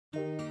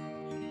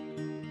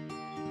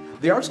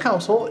The Arts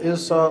Council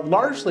is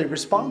largely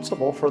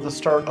responsible for the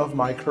start of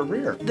my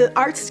career. The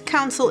Arts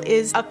Council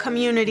is a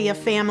community, a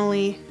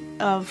family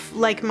of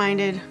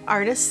like-minded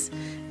artists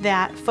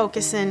that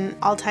focus in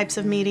all types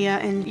of media,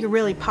 and you're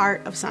really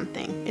part of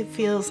something. It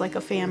feels like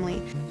a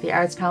family. The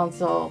Arts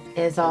Council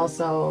is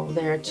also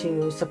there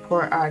to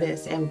support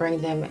artists and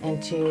bring them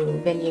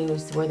into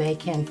venues where they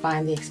can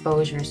find the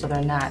exposure so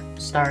they're not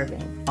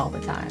starving all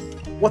the time.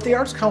 What the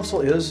Arts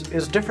Council is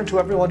different to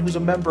everyone who's a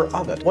member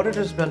of it. What it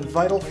has been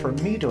vital for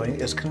me doing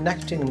is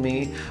connecting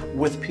me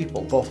with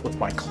people, both with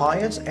my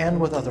clients and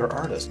with other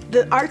artists.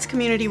 The arts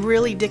community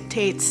really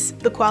dictates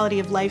the quality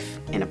of life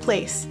in a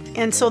place.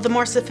 And so the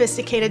more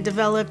sophisticated,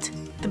 developed,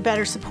 the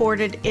better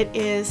supported it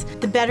is,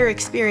 the better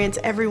experience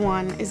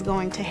everyone is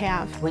going to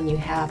have. When you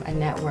have a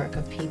network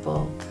of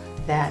people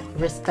that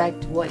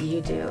respect what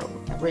you do,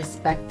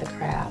 respect the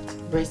craft,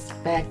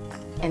 respect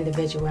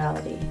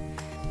individuality,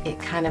 it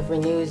kind of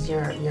renews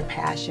your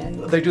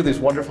passion. They do these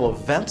wonderful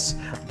events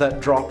that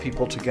draw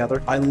people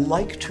together. I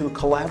like to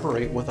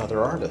collaborate with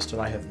other artists,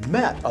 and I have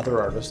met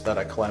other artists that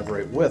I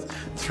collaborate with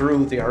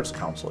through the Arts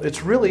Council.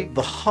 It's really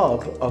the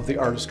hub of the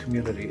artist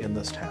community in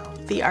this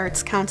town. The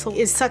Arts Council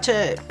is such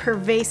a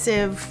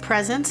pervasive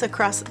presence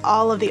across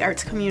all of the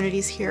arts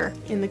communities here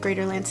in the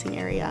greater Lansing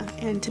area,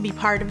 and to be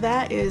part of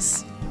that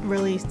is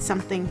really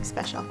something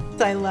special.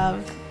 I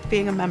love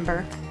being a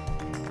member.